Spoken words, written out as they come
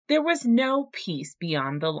There was no peace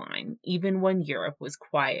beyond the line, even when Europe was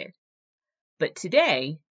quiet. But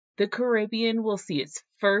today, the Caribbean will see its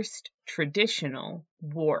first traditional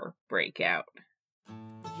war break out.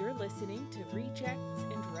 You're listening to Rejects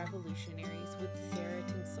and Revolutionaries with Sarah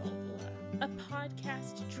Tinsolvola, a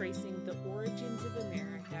podcast tracing the origins of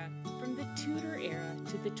America from the Tudor era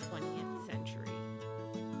to the 20th century.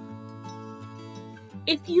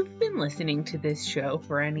 If you've been listening to this show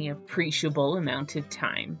for any appreciable amount of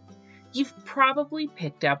time, you've probably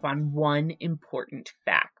picked up on one important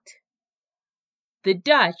fact. The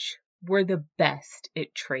Dutch were the best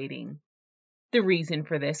at trading. The reason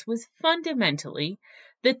for this was fundamentally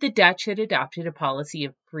that the Dutch had adopted a policy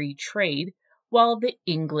of free trade, while the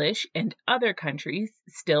English and other countries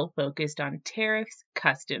still focused on tariffs,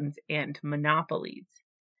 customs, and monopolies.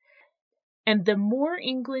 And the more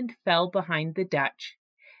England fell behind the Dutch,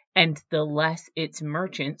 and the less its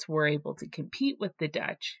merchants were able to compete with the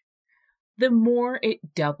Dutch, the more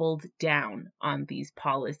it doubled down on these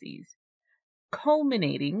policies,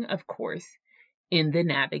 culminating, of course, in the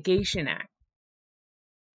Navigation Act.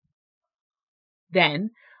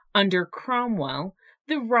 Then, under Cromwell,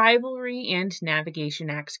 the rivalry and Navigation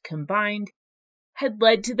Act combined had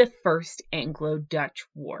led to the First Anglo-Dutch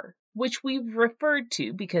War, which we've referred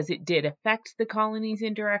to because it did affect the colonies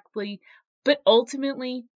indirectly, but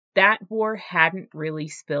ultimately that war hadn't really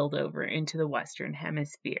spilled over into the Western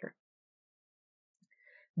Hemisphere.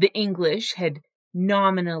 The English had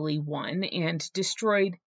nominally won and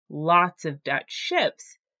destroyed lots of Dutch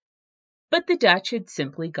ships, but the Dutch had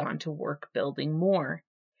simply gone to work building more.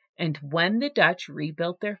 And when the Dutch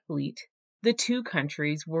rebuilt their fleet, the two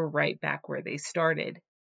countries were right back where they started.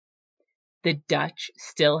 The Dutch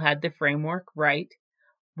still had the framework right,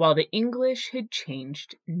 while the English had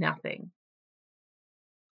changed nothing.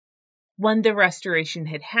 When the Restoration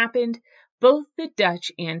had happened, both the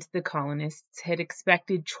Dutch and the colonists had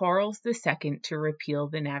expected Charles II to repeal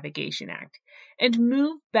the Navigation Act and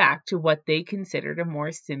move back to what they considered a more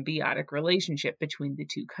symbiotic relationship between the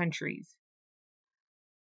two countries.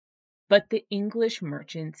 But the English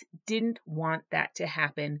merchants didn't want that to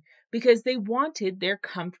happen because they wanted their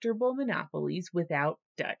comfortable monopolies without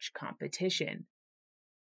Dutch competition.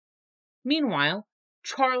 Meanwhile,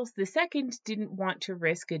 Charles II didn't want to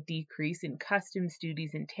risk a decrease in customs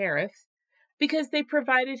duties and tariffs because they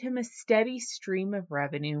provided him a steady stream of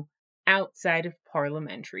revenue outside of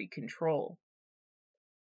parliamentary control.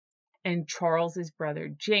 And Charles's brother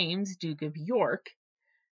James, Duke of York,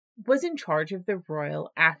 was in charge of the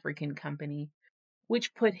Royal African Company,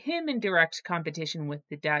 which put him in direct competition with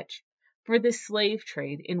the Dutch for the slave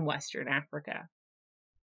trade in Western Africa.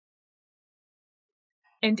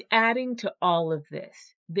 And adding to all of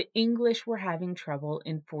this, the English were having trouble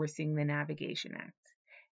enforcing the Navigation Act.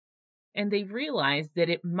 And they realized that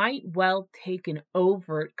it might well take an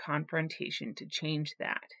overt confrontation to change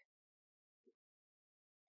that.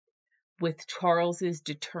 With Charles's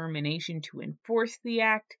determination to enforce the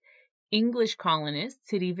act, English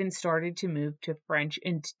colonists had even started to move to French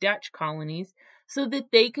and Dutch colonies so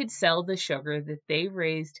that they could sell the sugar that they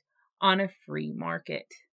raised on a free market.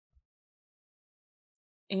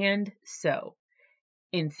 And so,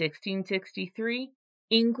 in 1663,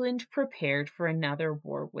 England prepared for another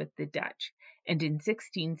war with the Dutch, and in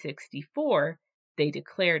 1664, they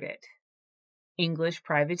declared it. English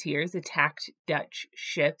privateers attacked Dutch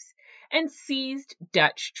ships and seized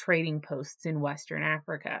Dutch trading posts in Western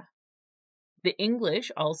Africa. The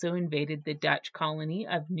English also invaded the Dutch colony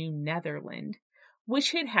of New Netherland,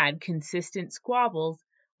 which had had consistent squabbles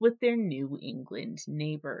with their New England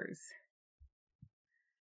neighbors.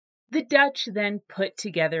 The Dutch then put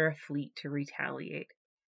together a fleet to retaliate,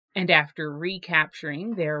 and after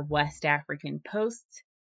recapturing their West African posts,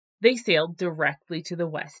 they sailed directly to the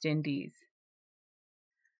West Indies.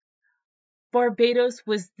 Barbados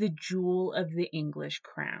was the jewel of the English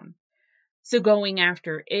crown, so going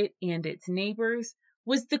after it and its neighbors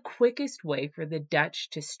was the quickest way for the Dutch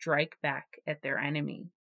to strike back at their enemy.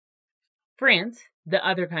 France, the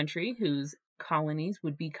other country whose colonies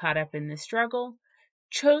would be caught up in the struggle,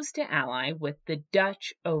 chose to ally with the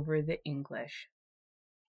Dutch over the English.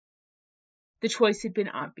 The choice had been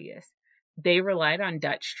obvious. They relied on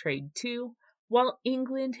Dutch trade too, while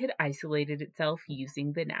England had isolated itself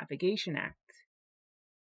using the Navigation Act.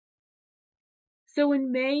 So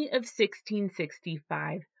in May of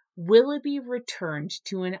 1665, Willoughby returned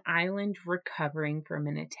to an island recovering from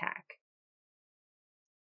an attack.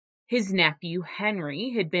 His nephew Henry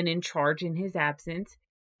had been in charge in his absence,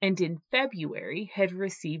 and in February had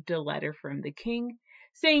received a letter from the king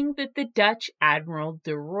saying that the Dutch Admiral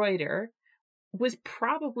de Ruyter was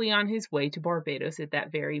probably on his way to Barbados at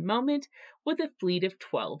that very moment with a fleet of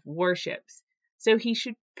 12 warships, so he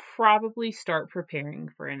should probably start preparing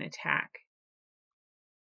for an attack.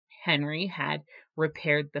 Henry had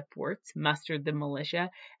repaired the forts, mustered the militia,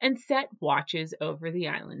 and set watches over the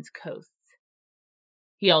island's coasts.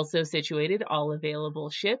 He also situated all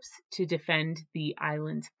available ships to defend the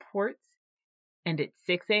island's ports, and at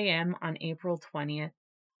 6 a.m. on April 20th,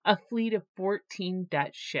 a fleet of 14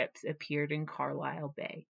 Dutch ships appeared in Carlisle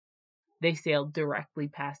Bay. They sailed directly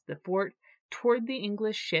past the fort toward the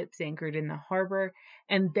English ships anchored in the harbor,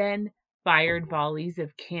 and then fired volleys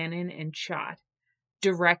of cannon and shot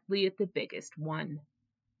directly at the biggest one.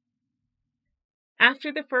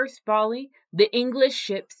 After the first volley, the English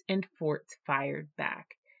ships and forts fired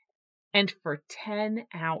back, and for 10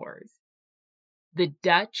 hours, the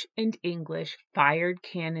Dutch and English fired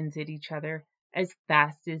cannons at each other as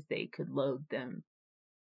fast as they could load them.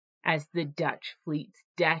 As the Dutch fleet's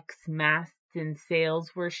decks, masts, and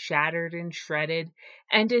sails were shattered and shredded,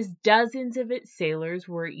 and as dozens of its sailors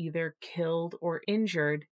were either killed or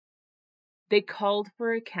injured, they called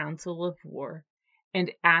for a council of war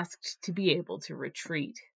and asked to be able to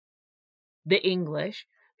retreat. The English,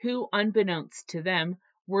 who, unbeknownst to them,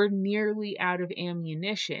 were nearly out of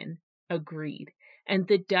ammunition, agreed, and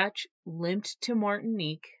the Dutch limped to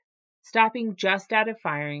Martinique, stopping just out of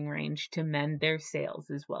firing range to mend their sails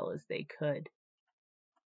as well as they could.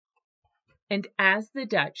 And as the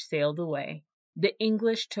Dutch sailed away, the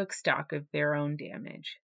English took stock of their own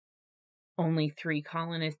damage. Only 3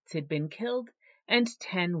 colonists had been killed and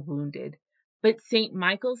 10 wounded, but St.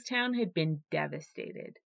 Michael's Town had been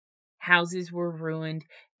devastated. Houses were ruined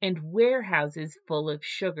and warehouses full of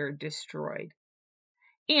sugar destroyed.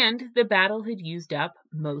 And the battle had used up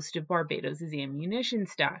most of Barbados' ammunition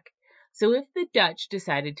stock, so if the Dutch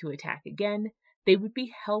decided to attack again, they would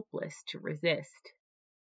be helpless to resist.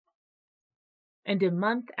 And a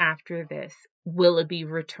month after this, Willoughby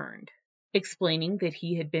returned, explaining that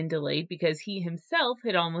he had been delayed because he himself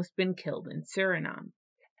had almost been killed in Suriname.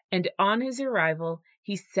 And on his arrival,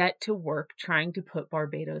 he set to work trying to put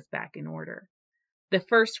Barbados back in order. The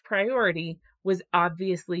first priority was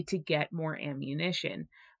obviously to get more ammunition,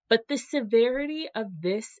 but the severity of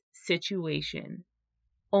this situation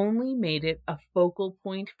only made it a focal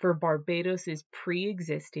point for Barbados's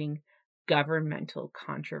pre-existing governmental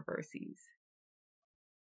controversies.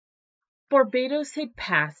 Barbados had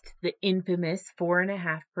passed the infamous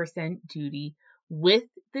 4.5% duty with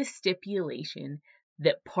the stipulation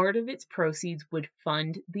that part of its proceeds would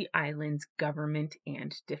fund the island's government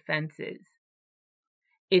and defenses.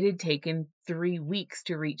 It had taken 3 weeks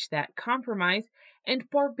to reach that compromise, and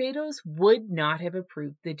Barbados would not have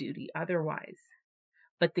approved the duty otherwise.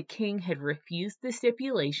 But the king had refused the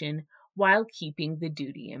stipulation while keeping the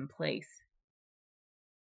duty in place.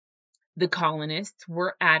 The colonists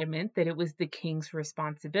were adamant that it was the king's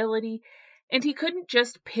responsibility, and he couldn't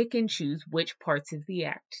just pick and choose which parts of the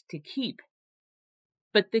act to keep.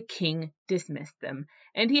 But the king dismissed them,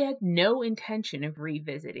 and he had no intention of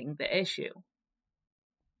revisiting the issue.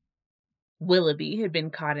 Willoughby had been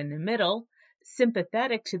caught in the middle,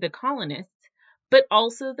 sympathetic to the colonists, but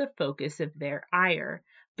also the focus of their ire,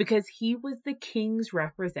 because he was the king's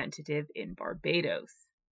representative in Barbados.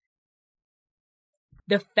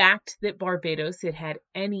 The fact that Barbados had had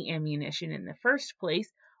any ammunition in the first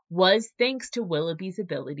place was thanks to Willoughby's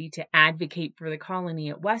ability to advocate for the colony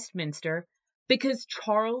at Westminster, because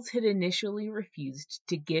Charles had initially refused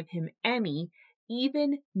to give him any,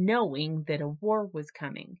 even knowing that a war was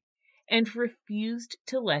coming, and refused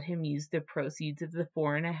to let him use the proceeds of the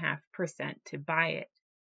 4.5% to buy it.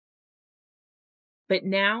 But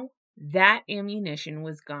now that ammunition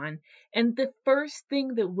was gone, and the first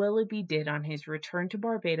thing that Willoughby did on his return to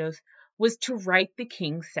Barbados was to write the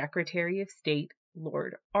King's Secretary of State,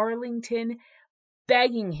 Lord Arlington,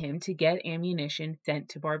 begging him to get ammunition sent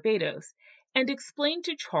to Barbados, and explain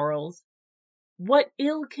to Charles what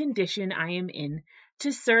ill condition I am in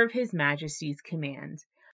to serve His Majesty's commands.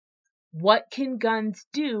 What can guns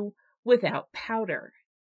do without powder?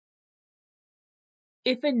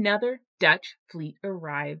 If another Dutch fleet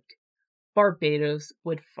arrived, Barbados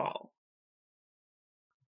would fall.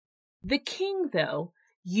 The king, though,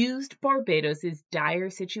 used Barbados's dire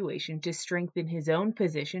situation to strengthen his own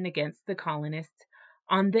position against the colonists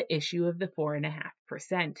on the issue of the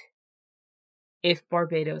 4.5%. If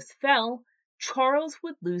Barbados fell, Charles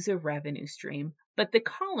would lose a revenue stream, but the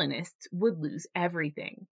colonists would lose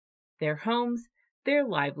everything: their homes, their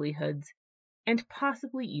livelihoods, and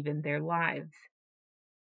possibly even their lives.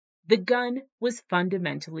 The gun was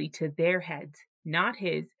fundamentally to their heads, not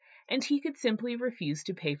his, and he could simply refuse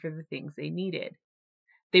to pay for the things they needed.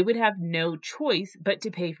 They would have no choice but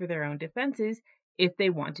to pay for their own defenses if they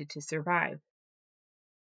wanted to survive.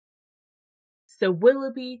 So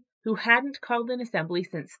Willoughby, who hadn't called an assembly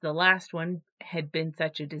since the last one had been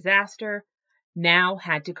such a disaster, now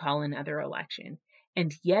had to call another election,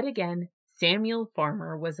 and yet again Samuel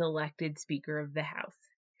Farmer was elected Speaker of the House.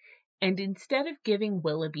 And instead of giving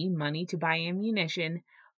Willoughby money to buy ammunition,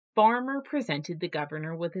 Farmer presented the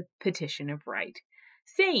governor with a petition of right,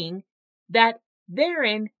 saying that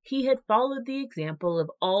therein he had followed the example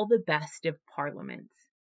of all the best of parliaments.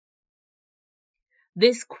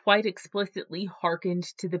 This quite explicitly hearkened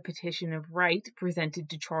to the petition of right presented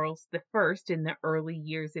to Charles I in the early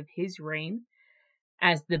years of his reign,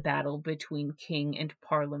 as the battle between king and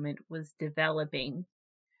parliament was developing.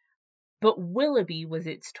 But Willoughby was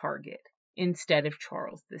its target instead of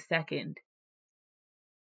Charles II.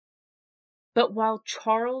 But while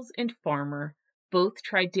Charles and Farmer both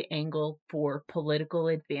tried to angle for political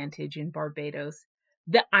advantage in Barbados,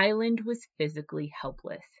 the island was physically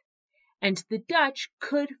helpless, and the Dutch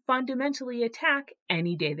could fundamentally attack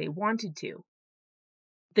any day they wanted to.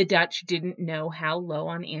 The Dutch didn't know how low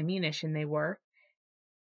on ammunition they were,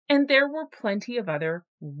 and there were plenty of other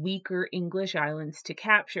weaker English islands to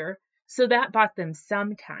capture, so that bought them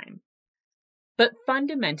some time. But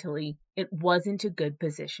fundamentally, it wasn't a good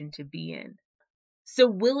position to be in. So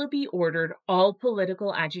Willoughby ordered all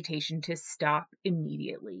political agitation to stop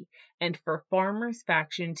immediately, and for Farmer's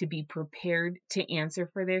faction to be prepared to answer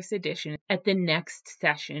for their sedition at the next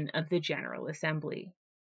session of the General Assembly.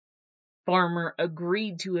 Farmer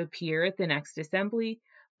agreed to appear at the next assembly,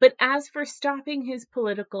 but as for stopping his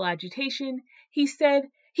political agitation, he said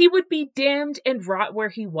he would be damned and rot where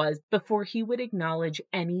he was before he would acknowledge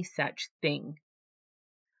any such thing.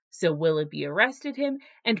 So Willoughby arrested him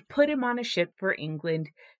and put him on a ship for England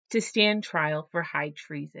to stand trial for high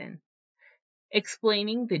treason,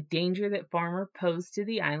 explaining the danger that Farmer posed to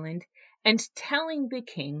the island and telling the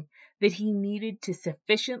king that he needed to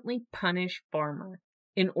sufficiently punish Farmer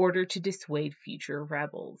in order to dissuade future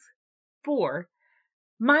rebels. For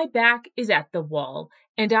my back is at the wall,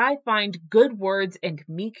 and I find good words and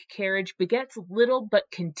meek carriage begets little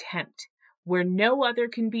but contempt, where no other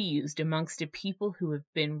can be used amongst a people who have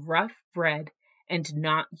been rough bred and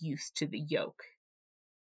not used to the yoke.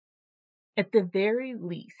 At the very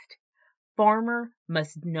least, Farmer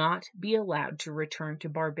must not be allowed to return to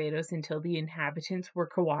Barbados until the inhabitants were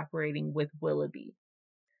cooperating with Willoughby.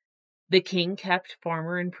 The king kept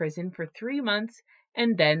Farmer in prison for 3 months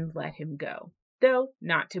and then let him go, though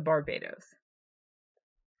not to Barbados.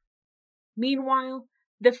 Meanwhile,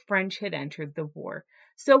 the French had entered the war,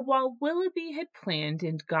 so while Willoughby had planned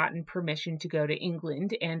and gotten permission to go to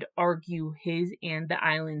England and argue his and the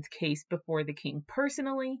island's case before the king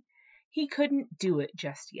personally, he couldn't do it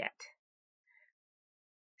just yet.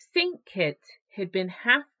 St. Kitts had been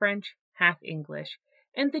half French, half English,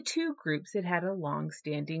 and the two groups had had a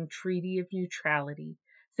long-standing treaty of neutrality,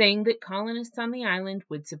 saying that colonists on the island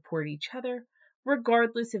would support each other,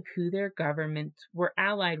 regardless of who their governments were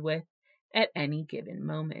allied with at any given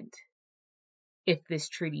moment. If this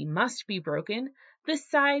treaty must be broken, the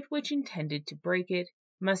side which intended to break it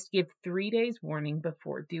must give 3 days' warning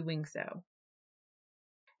before doing so.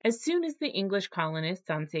 As soon as the English colonists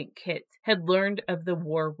on St. Kitts had learned of the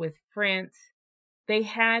war with France, they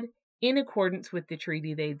had, in accordance with the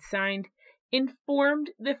treaty they'd signed, informed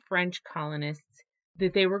the French colonists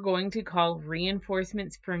that they were going to call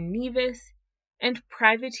reinforcements from Nevis and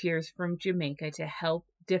privateers from Jamaica to help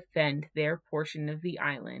defend their portion of the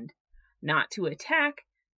island, not to attack,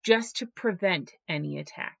 just to prevent any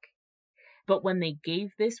attack. But when they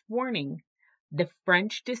gave this warning, the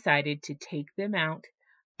French decided to take them out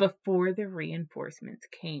before the reinforcements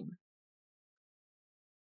came.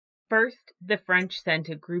 First, the French sent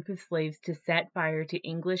a group of slaves to set fire to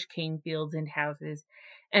English cane fields and houses,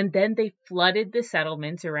 and then they flooded the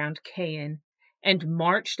settlements around Cayenne and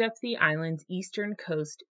marched up the island's eastern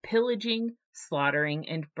coast, pillaging, slaughtering,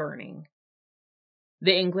 and burning.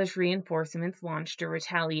 The English reinforcements launched a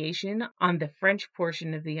retaliation on the French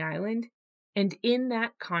portion of the island, and in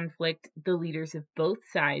that conflict, the leaders of both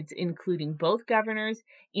sides, including both governors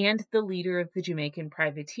and the leader of the Jamaican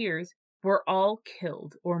privateers, were all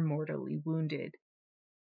killed or mortally wounded.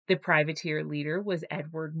 The privateer leader was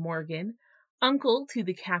Edward Morgan, uncle to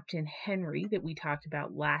the Captain Henry that we talked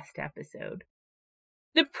about last episode.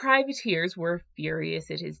 The privateers were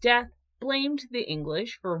furious at his death, blamed the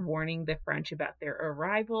English for warning the French about their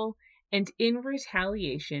arrival, and in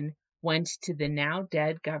retaliation went to the now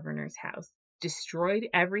dead governor's house, destroyed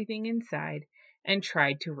everything inside, and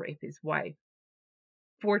tried to rape his wife.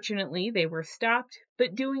 Fortunately, they were stopped,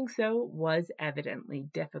 but doing so was evidently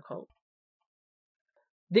difficult.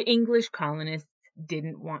 The English colonists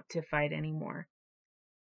didn't want to fight anymore.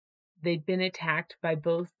 They'd been attacked by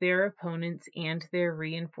both their opponents and their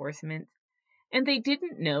reinforcements, and they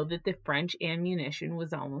didn't know that the French ammunition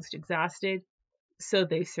was almost exhausted, so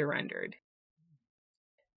they surrendered.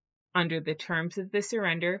 Under the terms of the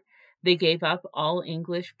surrender, they gave up all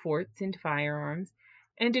English forts and firearms,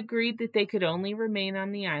 and agreed that they could only remain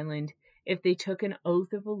on the island if they took an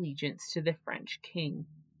oath of allegiance to the French king.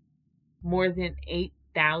 More than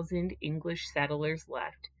 8,000 English settlers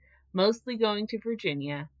left, mostly going to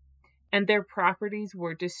Virginia, and their properties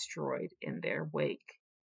were destroyed in their wake.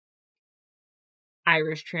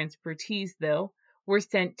 Irish transportees, though, were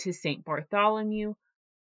sent to St. Bartholomew,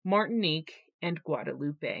 Martinique, and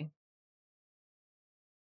Guadeloupe.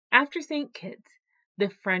 After St. Kitts, the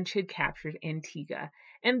French had captured Antigua,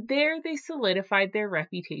 and there they solidified their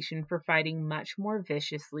reputation for fighting much more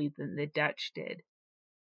viciously than the Dutch did.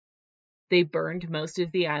 They burned most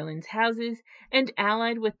of the island's houses and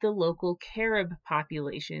allied with the local Carib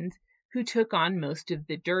populations, who took on most of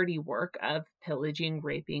the dirty work of pillaging,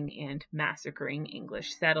 raping, and massacring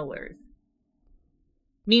English settlers.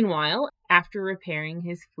 Meanwhile, after repairing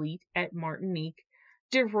his fleet at Martinique,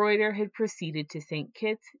 de Ruyter had proceeded to St.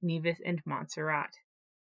 Kitts, Nevis, and Montserrat.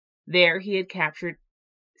 There he had captured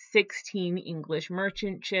 16 English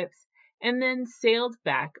merchant ships and then sailed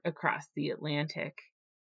back across the Atlantic.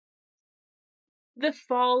 The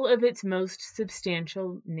fall of its most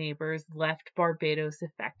substantial neighbors left Barbados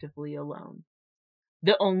effectively alone.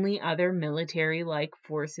 The only other military-like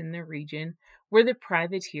force in the region were the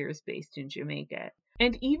privateers based in Jamaica,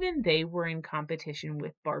 and even they were in competition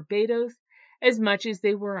with Barbados as much as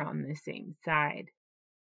they were on the same side.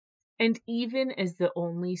 And even as the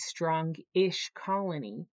only strong-ish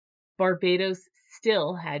colony, Barbados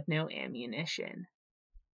still had no ammunition.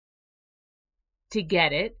 To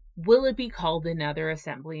get it, Willoughby called another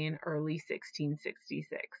assembly in early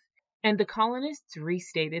 1666, and the colonists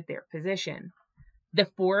restated their position. The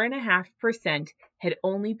 4.5% had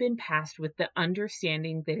only been passed with the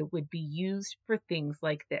understanding that it would be used for things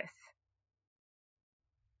like this.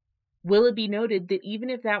 Willoughby noted that even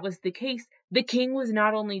if that was the case, the king was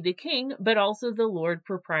not only the king, but also the lord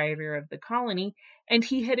proprietor of the colony, and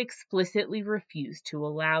he had explicitly refused to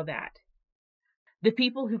allow that. The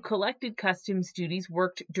people who collected customs duties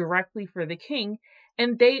worked directly for the king,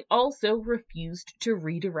 and they also refused to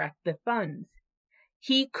redirect the funds.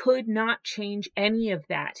 He could not change any of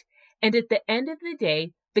that, and at the end of the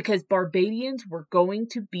day, because Barbadians were going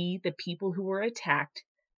to be the people who were attacked,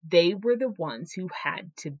 they were the ones who had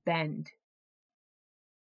to bend.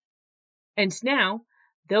 And now,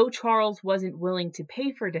 though Charles wasn't willing to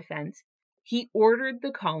pay for defense, he ordered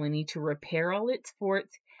the colony to repair all its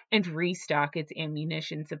forts and restock its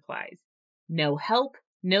ammunition supplies. No help,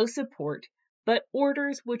 no support, but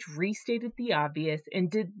orders which restated the obvious and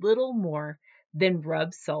did little more than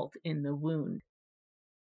rub salt in the wound.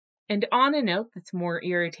 And on a note that's more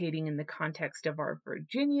irritating in the context of our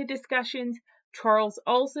Virginia discussions, Charles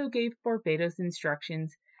also gave Barbados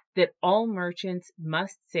instructions that all merchants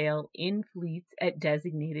must sail in fleets at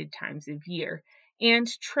designated times of year and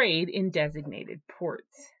trade in designated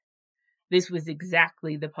ports. This was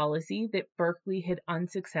exactly the policy that Berkeley had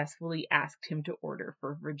unsuccessfully asked him to order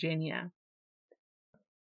for Virginia.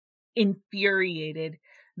 Infuriated,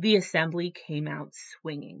 the assembly came out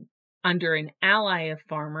swinging, under an ally of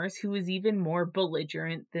farmers who was even more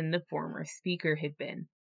belligerent than the former speaker had been.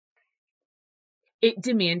 It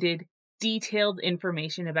demanded detailed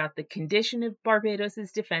information about the condition of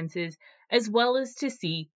Barbados's defenses, as well as to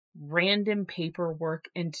see random paperwork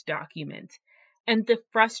and documents, and the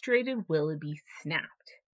frustrated Willoughby snapped.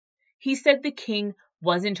 He said the king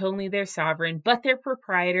wasn't only their sovereign, but their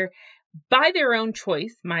proprietor, by their own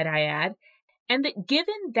choice, might I add, and that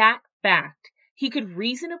given that fact, he could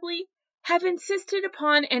reasonably have insisted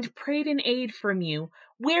upon and prayed an aid from you,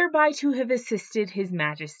 whereby to have assisted his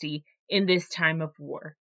majesty in this time of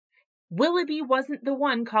war. Willoughby wasn't the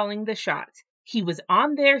one calling the shots. He was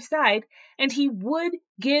on their side, and he would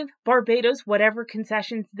give Barbados whatever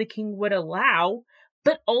concessions the king would allow,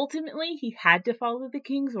 but ultimately he had to follow the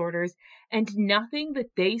king's orders, and nothing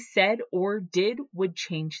that they said or did would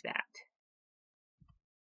change that.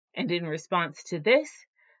 And in response to this,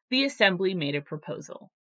 the assembly made a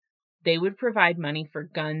proposal. They would provide money for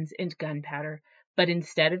guns and gunpowder, but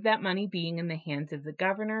instead of that money being in the hands of the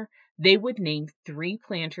governor, they would name 3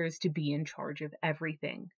 planters to be in charge of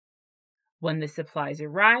everything. When the supplies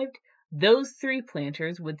arrived, those 3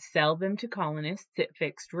 planters would sell them to colonists at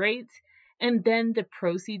fixed rates, and then the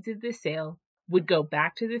proceeds of the sale, would go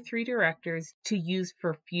back to the three directors to use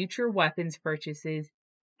for future weapons purchases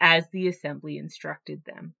as the assembly instructed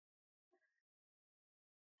them.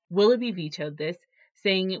 Willoughby vetoed this,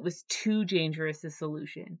 saying it was too dangerous a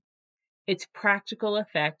solution. Its practical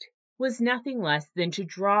effect was nothing less than to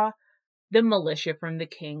draw the militia from the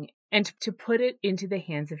king and to put it into the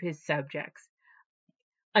hands of his subjects,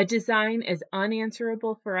 a design as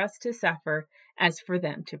unanswerable for us to suffer as for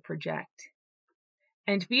them to project.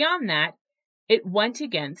 And beyond that, it went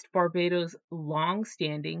against Barbados'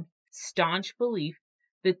 long-standing, staunch belief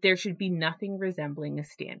that there should be nothing resembling a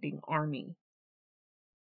standing army.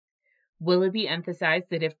 Willoughby emphasized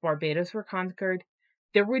that if Barbados were conquered,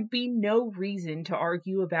 there would be no reason to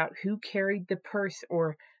argue about who carried the purse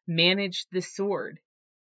or managed the sword.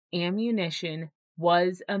 Ammunition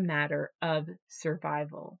was a matter of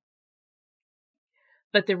survival.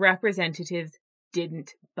 But the representatives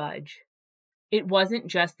didn't budge. It wasn't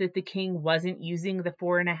just that the king wasn't using the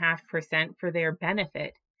 4.5% for their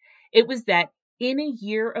benefit. It was that in a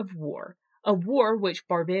year of war, a war which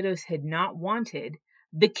Barbados had not wanted,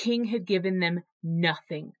 the king had given them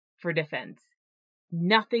nothing for defense.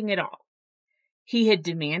 Nothing at all. He had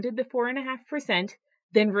demanded the 4.5%,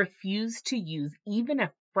 then refused to use even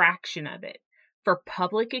a fraction of it for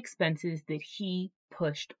public expenses that he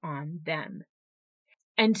pushed on them.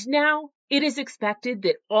 And now it is expected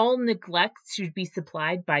that all neglects should be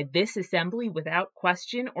supplied by this assembly without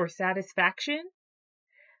question or satisfaction?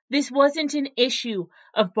 This wasn't an issue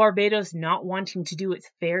of Barbados not wanting to do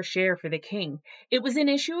its fair share for the king. It was an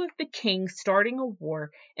issue of the king starting a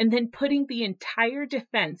war and then putting the entire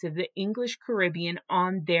defense of the English Caribbean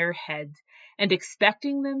on their heads and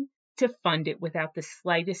expecting them to fund it without the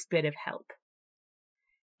slightest bit of help.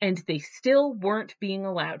 And they still weren't being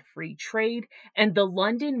allowed free trade, and the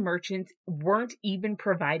London merchants weren't even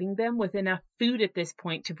providing them with enough food at this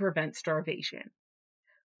point to prevent starvation.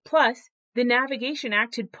 Plus, the Navigation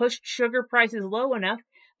Act had pushed sugar prices low enough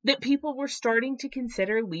that people were starting to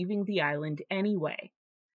consider leaving the island anyway.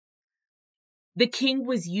 The king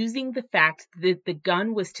was using the fact that the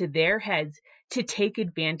gun was to their heads to take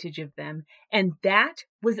advantage of them, and that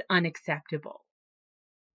was unacceptable.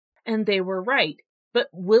 And they were right, but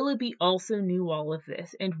Willoughby also knew all of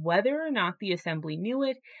this, and whether or not the assembly knew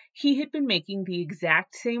it, he had been making the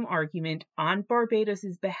exact same argument on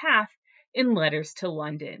Barbados's behalf in letters to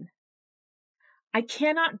London. I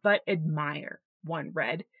cannot but admire, one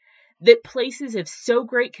read, that places of so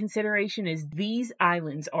great consideration as these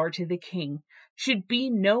islands are to the king should be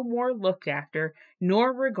no more looked after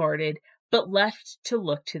nor regarded, but left to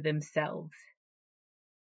look to themselves.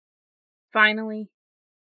 Finally,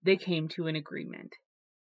 they came to an agreement.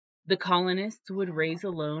 The colonists would raise a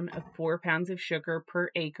loan of 4 pounds of sugar per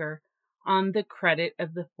acre on the credit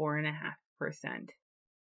of the 4.5%.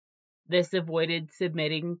 This avoided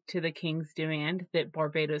submitting to the king's demand that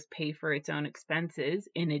Barbados pay for its own expenses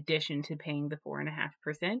in addition to paying the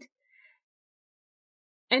 4.5%,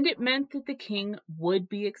 and it meant that the king would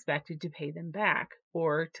be expected to pay them back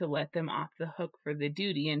or to let them off the hook for the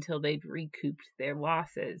duty until they'd recouped their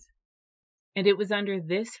losses. And it was under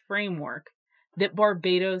this framework that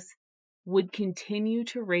Barbados would continue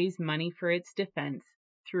to raise money for its defense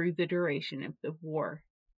through the duration of the war.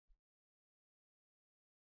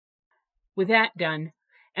 With that done,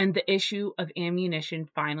 and the issue of ammunition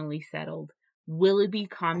finally settled, Willoughby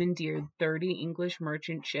commandeered 30 English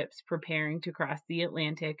merchant ships preparing to cross the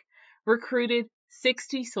Atlantic, recruited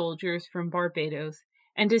 60 soldiers from Barbados,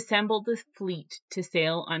 and assembled a fleet to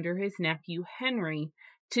sail under his nephew Henry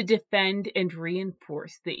to defend and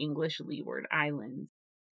reinforce the English Leeward Islands.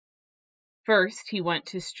 First, he went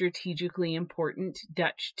to strategically important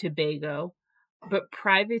Dutch Tobago, but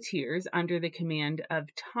privateers under the command of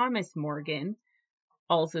Thomas Morgan,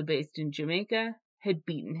 also based in Jamaica, had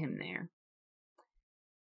beaten him there.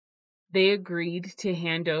 They agreed to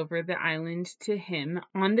hand over the island to him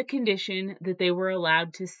on the condition that they were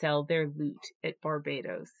allowed to sell their loot at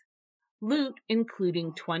Barbados. Loot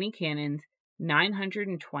including 20 cannons,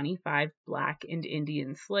 925 black and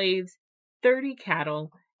Indian slaves, 30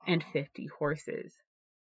 cattle, and 50 horses.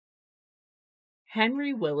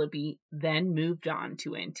 Henry Willoughby then moved on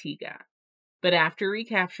to Antigua, but after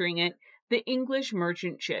recapturing it, the English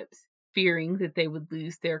merchant ships, fearing that they would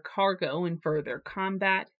lose their cargo in further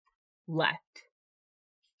combat, left.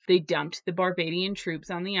 They dumped the Barbadian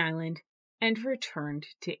troops on the island and returned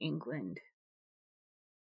to England.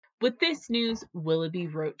 With this news, Willoughby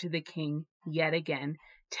wrote to the king yet again,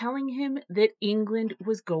 telling him that England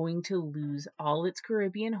was going to lose all its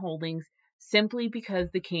Caribbean holdings simply because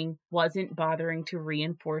the king wasn't bothering to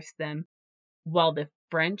reinforce them while the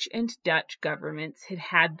French and Dutch governments had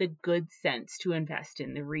had the good sense to invest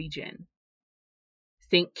in the region.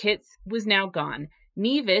 St. Kitts was now gone,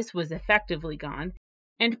 Nevis was effectively gone,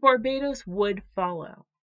 and Barbados would follow.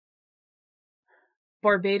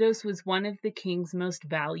 Barbados was one of the king's most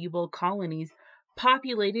valuable colonies,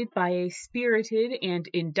 populated by a spirited and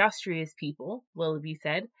industrious people, Willoughby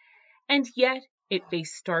said, and yet it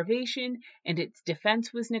faced starvation and its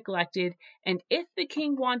defense was neglected, and if the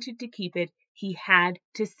king wanted to keep it, he had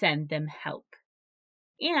to send them help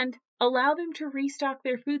and allow them to restock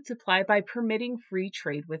their food supply by permitting free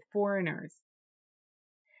trade with foreigners.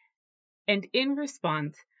 And in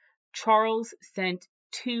response, Charles sent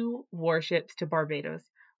 2 warships to Barbados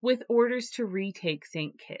with orders to retake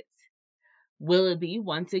St. Kitts. Willoughby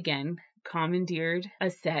once again commandeered a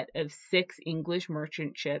set of 6 English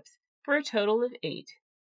merchant ships for a total of 8.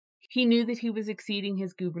 He knew that he was exceeding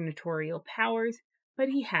his gubernatorial powers, but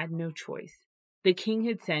he had no choice. The king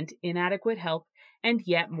had sent inadequate help and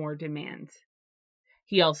yet more demands.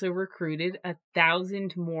 He also recruited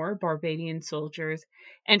 1,000 more Barbadian soldiers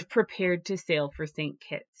and prepared to sail for St.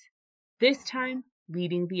 Kitts, this time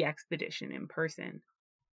leading the expedition in person.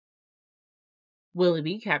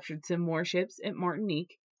 Willoughby captured some more ships at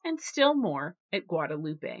Martinique and still more at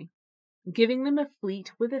Guadeloupe, giving them a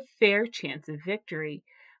fleet with a fair chance of victory.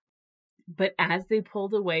 But as they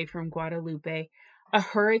pulled away from Guadeloupe, a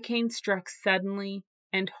hurricane struck suddenly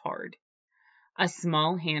and hard. A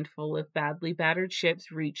small handful of badly battered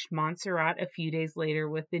ships reached Montserrat a few days later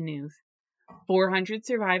with the news. 400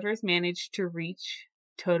 survivors managed to reach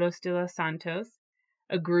Todos de los Santos,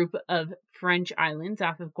 a group of French islands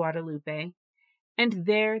off of Guadeloupe, and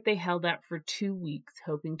there they held out for 2 weeks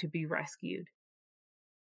hoping to be rescued.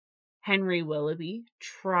 Henry Willoughby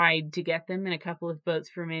tried to get them in a couple of boats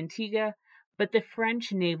from Antigua, but the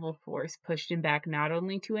French naval force pushed him back not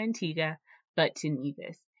only to Antigua, but to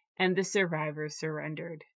Nevis, and the survivors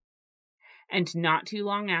surrendered. And not too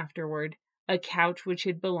long afterward, a couch which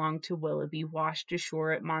had belonged to Willoughby washed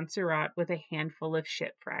ashore at Montserrat with a handful of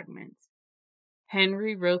ship fragments.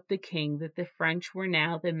 Henry wrote the king that the French were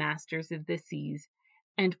now the masters of the seas,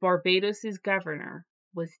 and Barbados's governor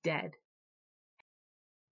was dead.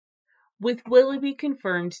 With Willoughby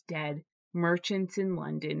confirmed dead, merchants in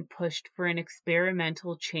London pushed for an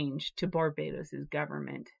experimental change to Barbados's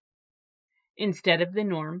government. Instead of the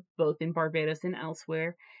norm, both in Barbados and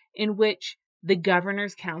elsewhere, in which the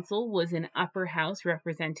Governor's Council was an upper house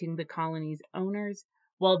representing the colony's owners,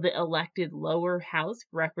 while the elected lower house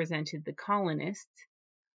represented the colonists,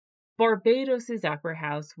 Barbados's upper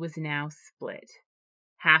house was now split.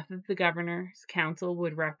 Half of the Governor's Council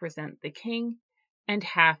would represent the king, and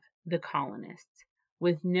half the colonists,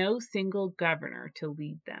 with no single governor to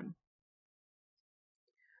lead them.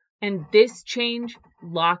 And this change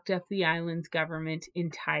locked up the island's government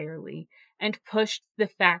entirely and pushed the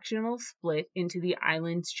factional split into the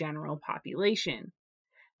island's general population.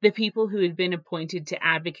 The people who had been appointed to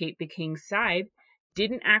advocate the king's side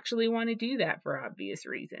didn't actually want to do that for obvious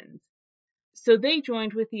reasons. So they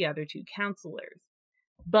joined with the other 2 counselors.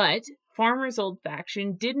 But Farmer's old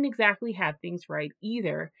faction didn't exactly have things right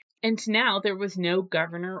either, and now there was no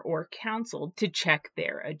governor or council to check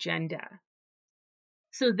their agenda.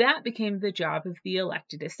 So that became the job of the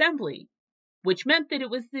elected assembly, which meant that it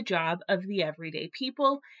was the job of the everyday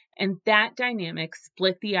people, and that dynamic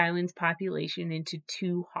split the island's population into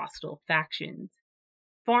 2 hostile factions,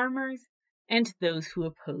 farmers and those who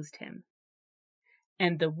opposed him.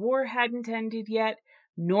 And the war hadn't ended yet,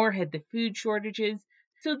 nor had the food shortages,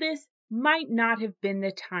 so this might not have been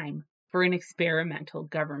the time for an experimental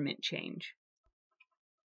government change.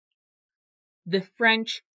 The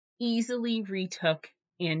French easily retook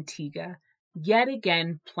Antigua, yet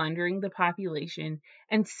again plundering the population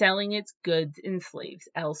and selling its goods and slaves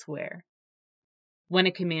elsewhere. When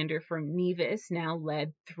a commander from Nevis now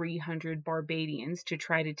led 300 Barbadians to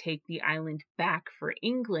try to take the island back for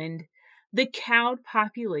England, the cowed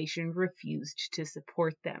population refused to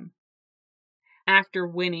support them. After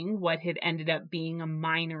winning what had ended up being a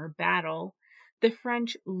minor battle, the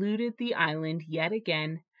French looted the island yet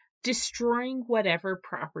again, destroying whatever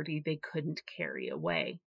property they couldn't carry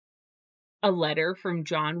away. A letter from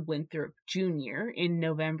John Winthrop Jr. in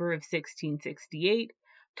November of 1668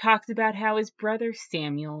 talks about how his brother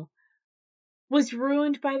Samuel was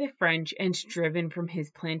ruined by the French and driven from his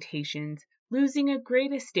plantations, losing a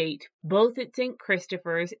great estate both at St.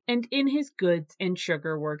 Christopher's and in his goods and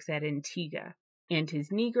sugar works at Antigua, and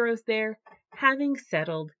his Negroes there having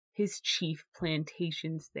settled his chief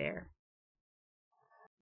plantations there.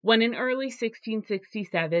 When in early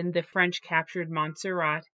 1667 the French captured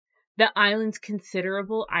Montserrat, The island's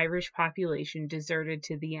considerable Irish population deserted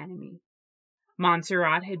to the enemy.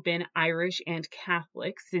 Montserrat had been Irish and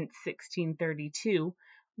Catholic since 1632,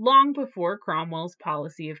 long before Cromwell's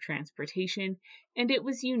policy of transportation, and it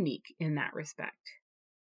was unique in that respect.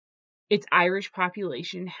 Its Irish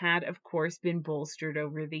population had, of course, been bolstered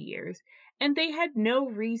over the years, and they had no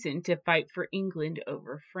reason to fight for England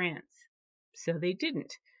over France. So they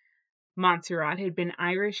didn't. Montserrat had been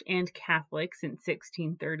Irish and Catholic since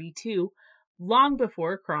 1632, long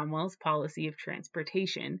before Cromwell's policy of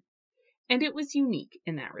transportation, and it was unique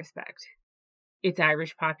in that respect. Its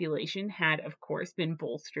Irish population had, of course, been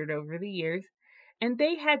bolstered over the years, and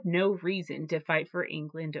they had no reason to fight for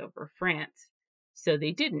England over France. So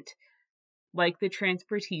they didn't. Like the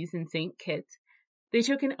transportees in St. Kitts, they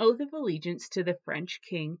took an oath of allegiance to the French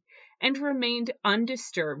king and remained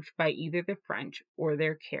undisturbed by either the French or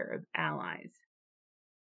their Carib allies.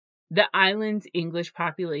 The island's English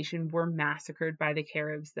population were massacred by the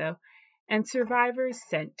Caribs, though, and survivors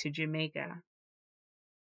sent to Jamaica.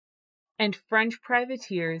 And French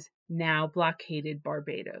privateers now blockaded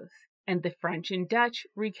Barbados, and the French and Dutch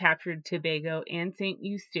recaptured Tobago and St.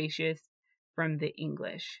 Eustatius from the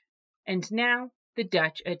English. And now the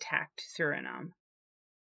Dutch attacked Suriname.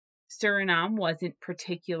 Suriname wasn't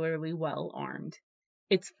particularly well armed.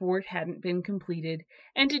 Its fort hadn't been completed,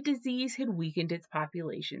 and a disease had weakened its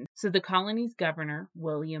population, so the colony's governor,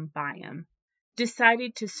 William Byam,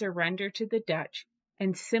 decided to surrender to the Dutch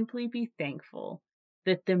and simply be thankful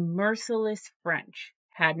that the merciless French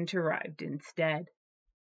hadn't arrived instead.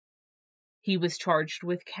 He was charged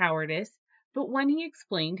with cowardice, but when he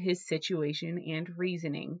explained his situation and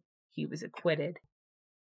reasoning, he was acquitted.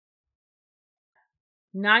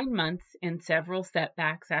 9 months and several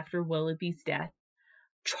setbacks after Willoughby's death,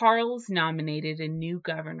 Charles nominated a new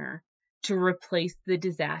governor to replace the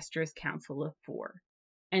disastrous Council of Four,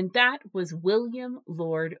 and that was William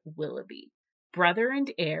Lord Willoughby, brother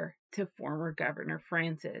and heir to former Governor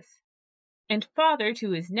Francis, and father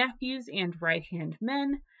to his nephews and right-hand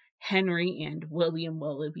men, Henry and William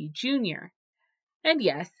Willoughby Jr. And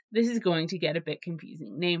yes, this is going to get a bit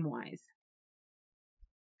confusing name-wise.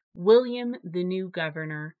 William, the new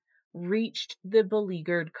governor, reached the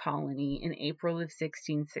beleaguered colony in April of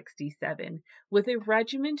 1667 with a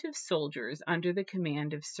regiment of soldiers under the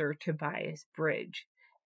command of Sir Tobias Bridge,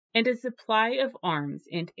 and a supply of arms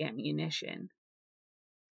and ammunition.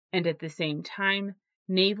 And at the same time,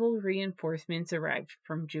 naval reinforcements arrived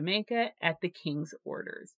from Jamaica at the king's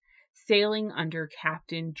orders, sailing under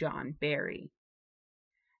Captain John Barry.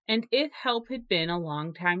 And if help had been a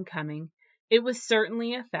long time coming, it was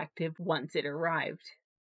certainly effective once it arrived.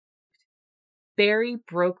 Barry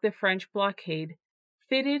broke the French blockade,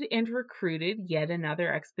 fitted and recruited yet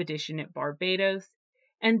another expedition at Barbados,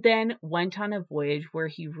 and then went on a voyage where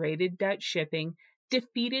he raided Dutch shipping,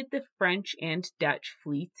 defeated the French and Dutch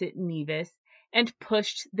fleets at Nevis, and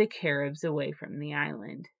pushed the Caribs away from the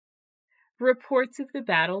island. Reports of the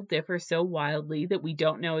battle differ so wildly that we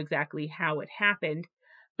don't know exactly how it happened,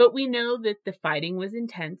 but we know that the fighting was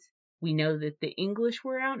intense, we know that the English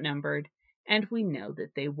were outnumbered, and we know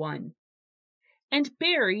that they won. And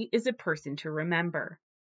Barry is a person to remember.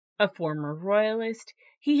 A former royalist,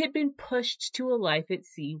 he had been pushed to a life at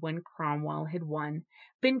sea when Cromwell had won,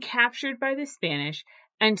 been captured by the Spanish,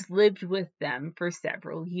 and lived with them for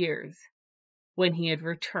several years. When he had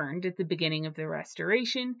returned at the beginning of the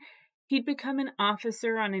Restoration, he'd become an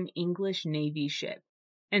officer on an English Navy ship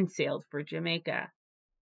and sailed for Jamaica.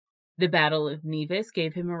 The Battle of Nevis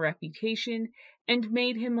gave him a reputation and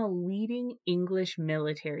made him a leading English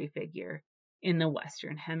military figure in the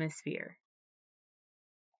Western Hemisphere.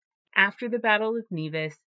 After the Battle of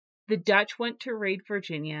Nevis, the Dutch went to raid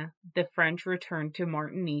Virginia, the French returned to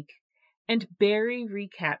Martinique, and Barry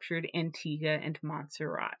recaptured Antigua and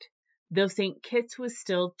Montserrat, though St. Kitts was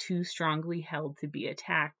still too strongly held to be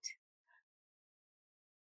attacked.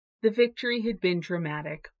 The victory had been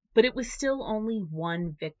dramatic, but it was still only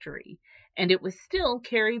one victory, and it was still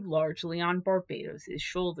carried largely on Barbados'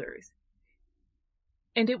 shoulders.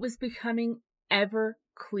 And it was becoming ever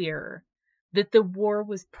clearer that the war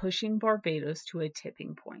was pushing Barbados to a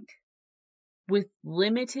tipping point. With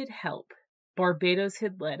limited help, Barbados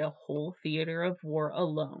had led a whole theater of war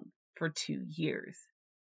alone for 2 years.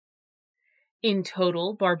 In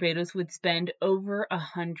total, Barbados would spend over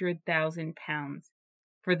 £100,000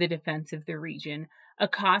 for the defense of the region, a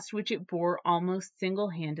cost which it bore almost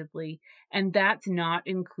single-handedly, and that's not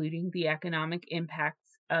including the economic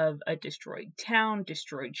impacts of a destroyed town,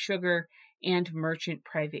 destroyed sugar, and merchant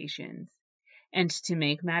privations. And to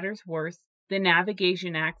make matters worse, the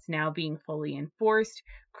Navigation Acts now being fully enforced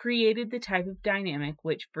created the type of dynamic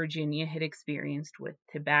which Virginia had experienced with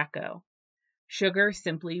tobacco. Sugar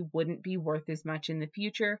simply wouldn't be worth as much in the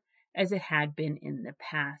future as it had been in the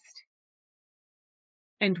past.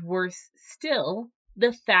 And worse still,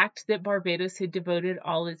 the fact that Barbados had devoted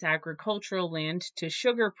all its agricultural land to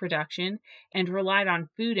sugar production and relied on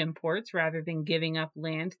food imports rather than giving up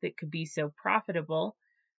land that could be so profitable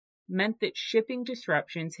meant that shipping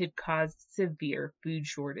disruptions had caused severe food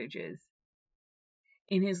shortages.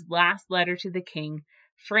 In his last letter to the king,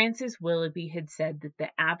 Francis Willoughby had said that the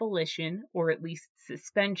abolition, or at least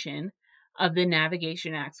suspension, of the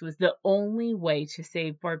Navigation Acts was the only way to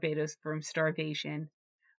save Barbados from starvation,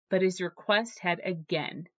 but his request had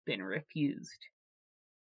again been refused.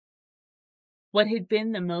 What had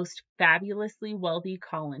been the most fabulously wealthy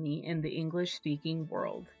colony in the English-speaking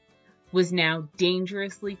world was now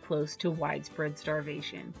dangerously close to widespread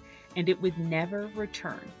starvation, and it would never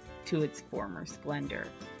return to its former splendor.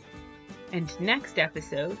 And next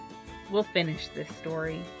episode, we'll finish this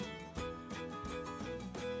story